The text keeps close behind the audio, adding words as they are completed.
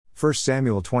1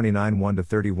 Samuel 29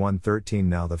 1-31-13.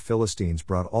 Now the Philistines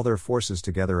brought all their forces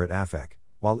together at Aphek,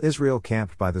 while Israel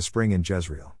camped by the spring in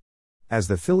Jezreel. As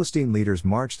the Philistine leaders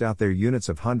marched out their units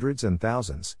of hundreds and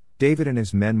thousands, David and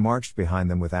his men marched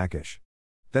behind them with Achish.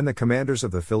 Then the commanders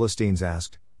of the Philistines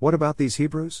asked, "What about these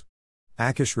Hebrews?"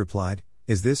 Achish replied,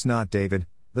 "Is this not David,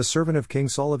 the servant of King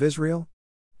Saul of Israel?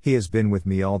 He has been with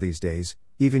me all these days,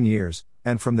 even years,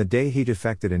 and from the day he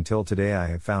defected until today I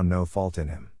have found no fault in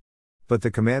him." But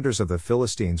the commanders of the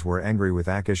Philistines were angry with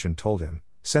Achish and told him,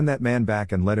 "Send that man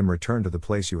back and let him return to the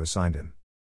place you assigned him.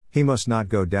 He must not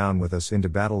go down with us into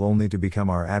battle only to become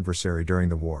our adversary during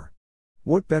the war.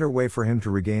 What better way for him to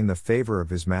regain the favor of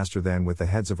his master than with the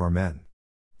heads of our men?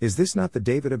 Is this not the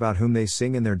David about whom they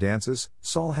sing in their dances?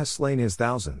 Saul has slain his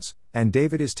thousands, and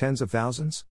David his tens of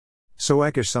thousands?" So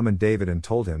Achish summoned David and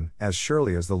told him, "As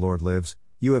surely as the Lord lives,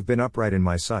 you have been upright in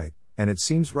my sight, and it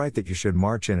seems right that you should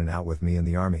march in and out with me in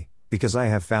the army, because I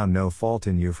have found no fault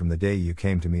in you from the day you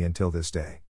came to me until this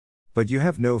day. But you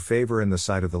have no favor in the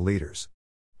sight of the leaders.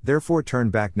 Therefore turn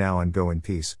back now and go in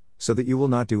peace, so that you will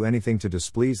not do anything to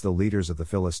displease the leaders of the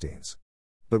Philistines."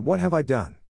 "But what have I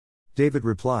done?" David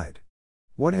replied.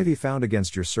 "What have you found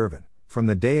against your servant, from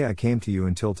the day I came to you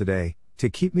until today, to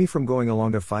keep me from going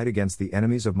along to fight against the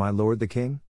enemies of my lord the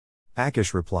king?"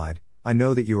 Achish replied, "I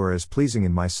know that you are as pleasing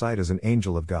in my sight as an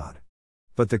angel of God.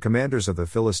 But the commanders of the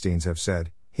Philistines have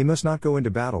said, 'He must not go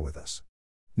into battle with us.'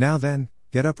 Now then,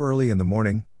 get up early in the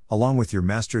morning, along with your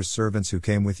master's servants who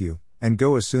came with you, and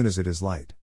go as soon as it is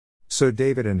light." So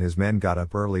David and his men got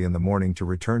up early in the morning to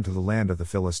return to the land of the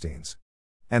Philistines.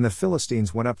 And the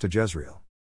Philistines went up to Jezreel.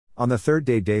 On the third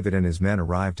day David and his men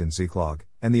arrived in Ziklag,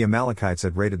 and the Amalekites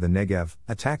had raided the Negev,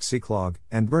 attacked Ziklag,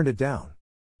 and burned it down.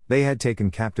 They had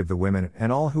taken captive the women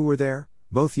and all who were there,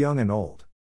 both young and old.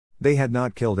 They had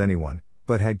not killed anyone,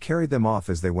 but had carried them off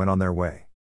as they went on their way.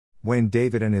 When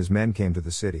David and his men came to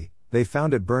the city, they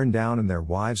found it burned down and their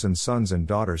wives and sons and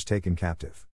daughters taken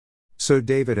captive. So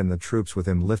David and the troops with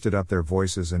him lifted up their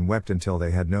voices and wept until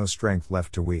they had no strength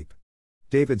left to weep.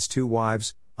 David's two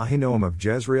wives, Ahinoam of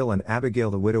Jezreel and Abigail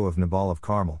the widow of Nabal of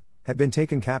Carmel, had been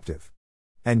taken captive.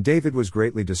 And David was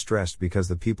greatly distressed because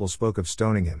the people spoke of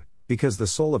stoning him, because the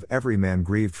soul of every man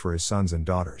grieved for his sons and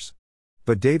daughters.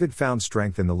 But David found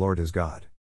strength in the Lord his God.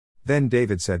 Then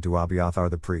David said to Abiathar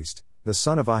the priest, the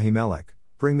son of Ahimelech,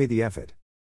 "Bring me the ephod."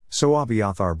 So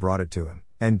Abiathar brought it to him,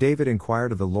 and David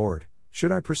inquired of the Lord,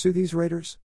 "Should I pursue these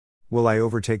raiders? Will I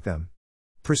overtake them?"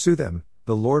 "Pursue them,"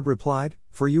 the Lord replied,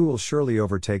 "for you will surely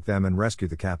overtake them and rescue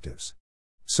the captives."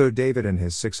 So David and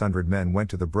his 600 men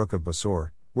went to the brook of Besor,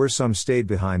 where some stayed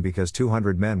behind because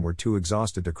 200 men were too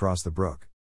exhausted to cross the brook.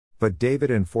 But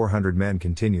David and 400 men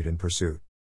continued in pursuit.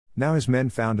 Now his men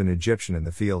found an Egyptian in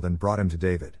the field and brought him to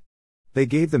David. They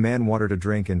gave the man water to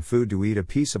drink and food to eat, a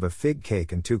piece of a fig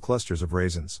cake and 2 clusters of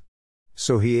raisins.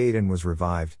 So he ate and was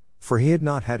revived, for he had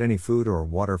not had any food or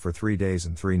water for 3 days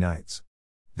and 3 nights.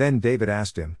 Then David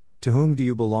asked him, "To whom do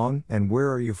you belong, and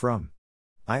where are you from?"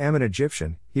 "I am an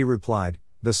Egyptian," he replied,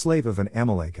 "the slave of an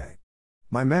Amalekite.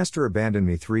 My master abandoned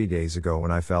me 3 days ago when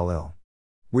I fell ill.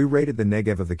 We raided the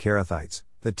Negev of the Kerethites,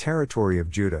 the territory of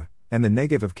Judah, and the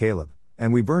Negev of Caleb,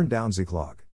 and we burned down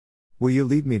Ziklag. Will you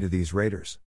lead me to these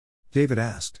raiders?" David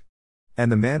asked. And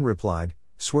the man replied,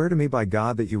 "Swear to me by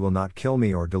God that you will not kill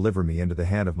me or deliver me into the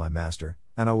hand of my master,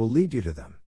 and I will lead you to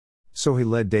them." So he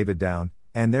led David down,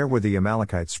 and there were the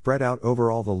Amalekites spread out over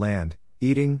all the land,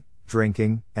 eating,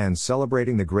 drinking, and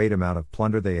celebrating the great amount of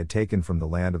plunder they had taken from the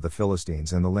land of the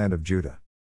Philistines and the land of Judah.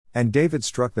 And David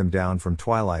struck them down from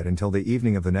twilight until the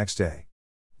evening of the next day.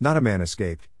 Not a man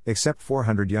escaped, except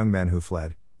 400 young men who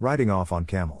fled, riding off on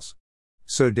camels.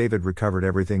 So David recovered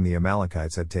everything the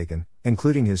Amalekites had taken,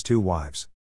 including his 2 wives.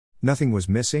 Nothing was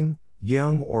missing,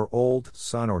 young or old,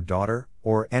 son or daughter,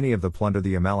 or any of the plunder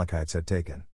the Amalekites had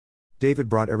taken. David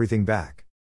brought everything back.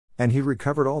 And he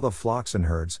recovered all the flocks and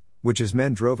herds, which his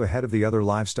men drove ahead of the other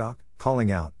livestock, calling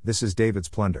out, "This is David's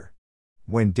plunder."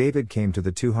 When David came to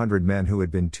the 200 men who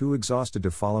had been too exhausted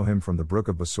to follow him from the brook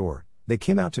of Besor, they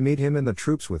came out to meet him and the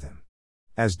troops with him.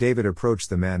 As David approached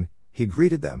the men, he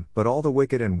greeted them, but all the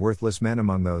wicked and worthless men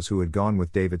among those who had gone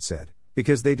with David said,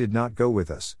 "Because they did not go with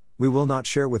us, we will not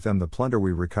share with them the plunder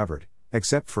we recovered,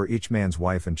 except for each man's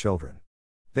wife and children.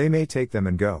 They may take them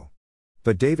and go."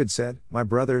 But David said, "My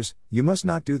brothers, you must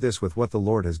not do this with what the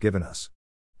Lord has given us.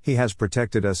 He has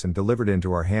protected us and delivered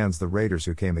into our hands the raiders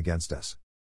who came against us.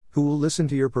 Who will listen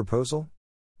to your proposal?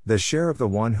 The share of the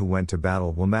one who went to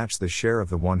battle will match the share of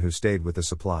the one who stayed with the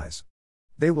supplies.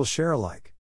 They will share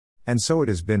alike." And so it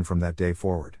has been from that day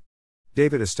forward.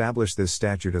 David established this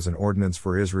statute as an ordinance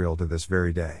for Israel to this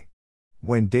very day.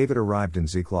 When David arrived in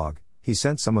Ziklag, he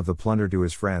sent some of the plunder to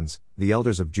his friends, the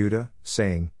elders of Judah,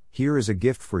 saying, "Here is a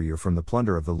gift for you from the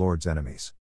plunder of the Lord's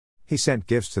enemies." He sent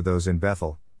gifts to those in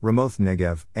Bethel, Ramoth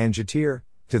Negev, and Jatir,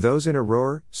 to those in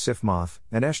Aroer, Siphmoth,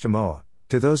 and Eshtemoa,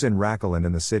 to those in Rakel and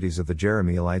in the cities of the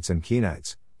Jerahmeelites and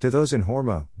Kenites, to those in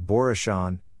Hormah,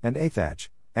 Borashan, and Athach,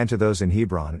 and to those in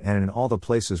Hebron and in all the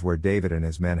places where David and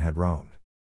his men had roamed.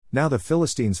 Now the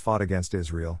Philistines fought against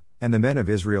Israel, and the men of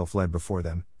Israel fled before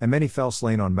them, and many fell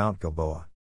slain on Mount Gilboa.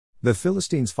 The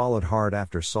Philistines followed hard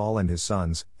after Saul and his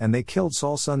sons, and they killed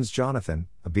Saul's sons Jonathan,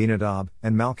 Abinadab,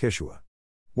 and Malchishua.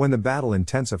 When the battle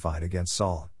intensified against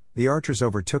Saul, the archers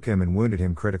overtook him and wounded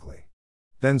him critically.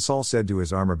 Then Saul said to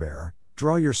his armor-bearer,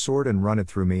 "Draw your sword and run it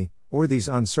through me, or these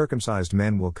uncircumcised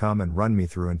men will come and run me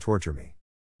through and torture me."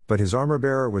 But his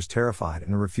armor-bearer was terrified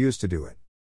and refused to do it.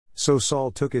 So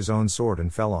Saul took his own sword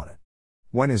and fell on it.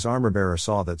 When his armor-bearer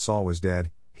saw that Saul was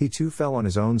dead, he too fell on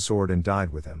his own sword and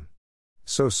died with him.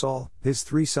 So Saul, his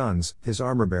 3 sons, his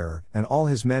armor-bearer, and all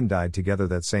his men died together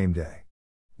that same day.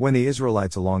 When the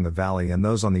Israelites along the valley and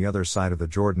those on the other side of the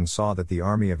Jordan saw that the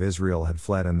army of Israel had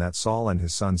fled and that Saul and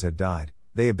his sons had died,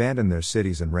 they abandoned their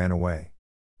cities and ran away.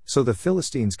 So the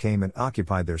Philistines came and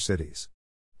occupied their cities.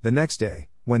 The next day,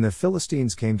 when the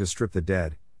Philistines came to strip the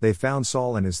dead, they found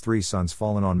Saul and his 3 sons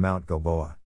fallen on Mount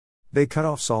Gilboa. They cut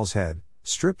off Saul's head,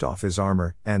 stripped off his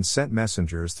armor, and sent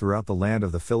messengers throughout the land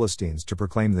of the Philistines to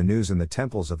proclaim the news in the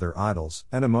temples of their idols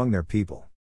and among their people.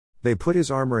 They put his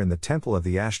armor in the temple of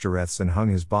the Ashtoreths and hung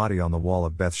his body on the wall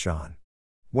of Bethshan.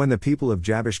 When the people of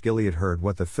Jabesh Gilead heard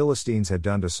what the Philistines had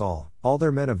done to Saul, all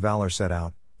their men of valor set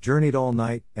out, journeyed all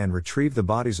night, and retrieved the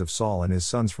bodies of Saul and his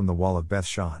sons from the wall of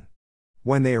Bethshan.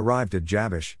 When they arrived at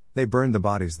Jabesh, they burned the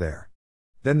bodies there.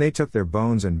 Then they took their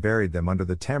bones and buried them under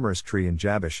the tamarisk tree in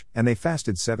Jabesh, and they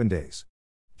fasted 7 days.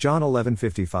 John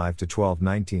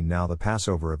 11:55-12:19. Now the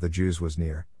Passover of the Jews was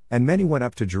near, and many went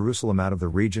up to Jerusalem out of the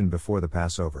region before the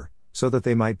Passover, so that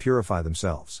they might purify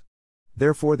themselves.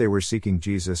 Therefore they were seeking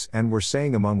Jesus and were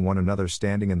saying among one another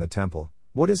standing in the temple,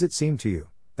 "What does it seem to you,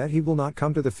 that he will not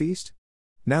come to the feast?"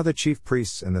 Now the chief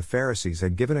priests and the Pharisees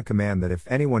had given a command that if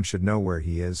anyone should know where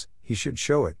he is, he should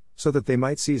show it, so that they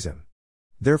might seize him.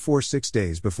 Therefore 6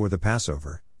 days before the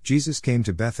Passover, Jesus came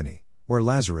to Bethany, where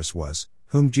Lazarus was,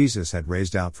 whom Jesus had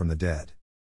raised out from the dead.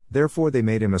 Therefore they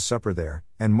made him a supper there,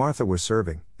 and Martha was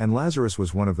serving, and Lazarus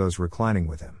was one of those reclining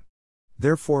with him.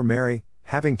 Therefore Mary,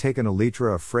 having taken a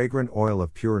litra of fragrant oil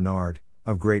of pure nard,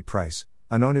 of great price,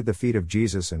 anointed the feet of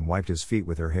Jesus and wiped his feet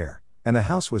with her hair, and the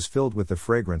house was filled with the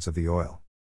fragrance of the oil.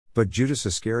 But Judas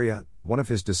Iscariot, one of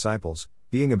his disciples,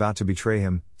 being about to betray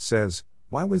him, says,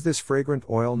 "Why was this fragrant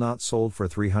oil not sold for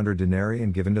 300 denarii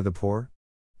and given to the poor?"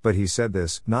 But he said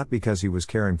this, not because he was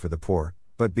caring for the poor,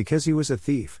 but because he was a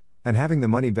thief, and having the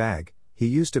money bag, he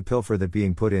used to pilfer that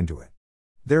being put into it.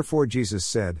 Therefore Jesus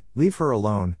said, "Leave her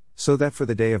alone, so that for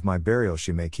the day of my burial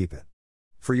she may keep it.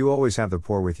 For you always have the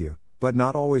poor with you, but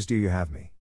not always do you have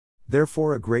me."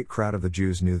 Therefore a great crowd of the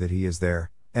Jews knew that he is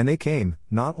there, and they came,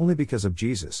 not only because of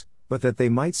Jesus, but that they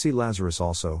might see Lazarus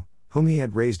also, whom he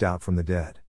had raised out from the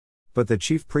dead. But the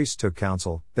chief priests took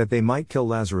counsel, that they might kill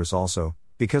Lazarus also,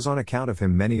 because on account of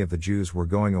him many of the Jews were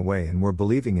going away and were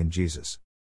believing in Jesus.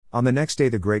 On the next day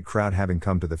the great crowd having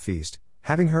come to the feast,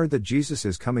 having heard that Jesus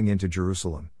is coming into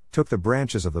Jerusalem, took the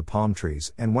branches of the palm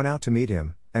trees and went out to meet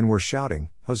him, and were shouting,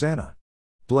 "Hosanna!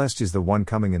 Blessed is the one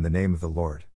coming in the name of the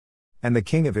Lord, and the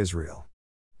King of Israel."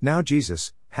 Now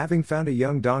Jesus, having found a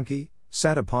young donkey,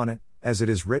 sat upon it, as it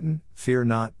is written, "Fear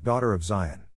not, daughter of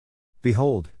Zion.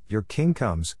 Behold, your king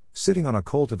comes, sitting on a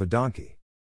colt of a donkey."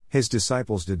 His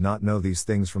disciples did not know these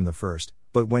things from the first,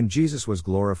 but when Jesus was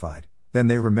glorified, then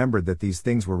they remembered that these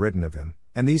things were written of him,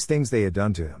 and these things they had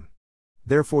done to him.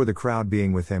 Therefore the crowd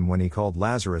being with him when he called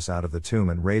Lazarus out of the tomb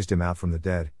and raised him out from the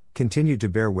dead, continued to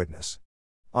bear witness.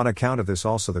 On account of this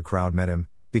also the crowd met him,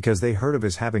 because they heard of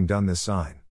his having done this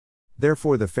sign.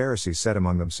 Therefore the Pharisees said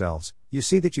among themselves, "You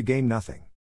see that you gain nothing.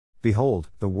 Behold,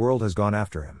 the world has gone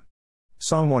after him."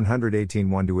 Psalm 118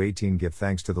 1-18. Give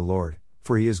thanks to the Lord,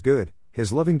 for he is good,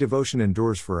 his loving devotion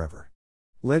endures forever.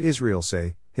 Let Israel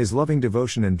say, his loving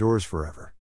devotion endures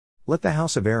forever. Let the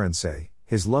house of Aaron say,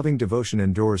 his loving devotion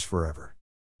endures forever.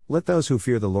 Let those who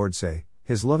fear the Lord say,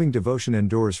 his loving devotion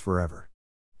endures forever.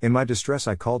 In my distress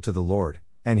I called to the Lord,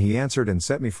 and he answered and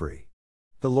set me free.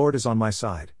 The Lord is on my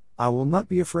side, I will not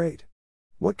be afraid.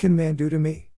 What can man do to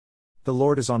me? The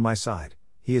Lord is on my side,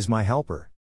 he is my helper.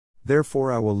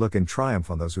 Therefore I will look in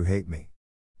triumph on those who hate me.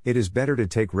 It is better to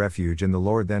take refuge in the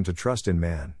Lord than to trust in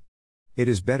man. It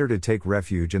is better to take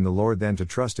refuge in the Lord than to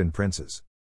trust in princes.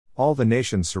 All the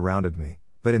nations surrounded me,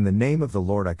 but in the name of the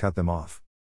Lord I cut them off.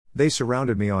 They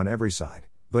surrounded me on every side,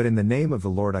 but in the name of the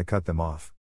Lord I cut them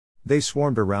off. They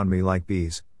swarmed around me like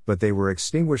bees, but they were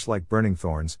extinguished like burning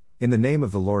thorns. In the name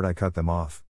of the Lord I cut them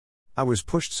off. I was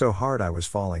pushed so hard I was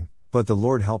falling, but the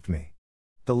Lord helped me.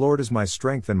 The Lord is my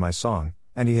strength and my song,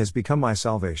 and He has become my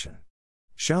salvation.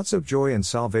 Shouts of joy and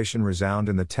salvation resound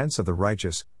in the tents of the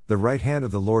righteous. The right hand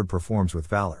of the Lord performs with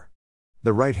valor.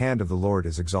 The right hand of the Lord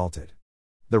is exalted.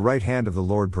 The right hand of the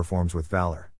Lord performs with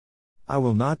valor. I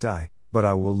will not die, but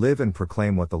I will live and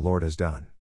proclaim what the Lord has done.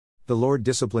 The Lord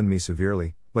disciplined me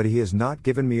severely, but He has not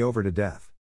given me over to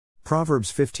death.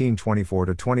 Proverbs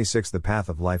 15:24-26. The path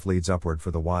of life leads upward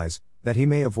for the wise, that he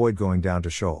may avoid going down to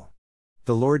Sheol.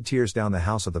 The Lord tears down the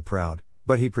house of the proud,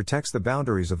 but He protects the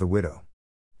boundaries of the widow.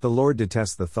 The Lord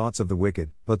detests the thoughts of the wicked,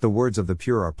 but the words of the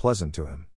pure are pleasant to Him.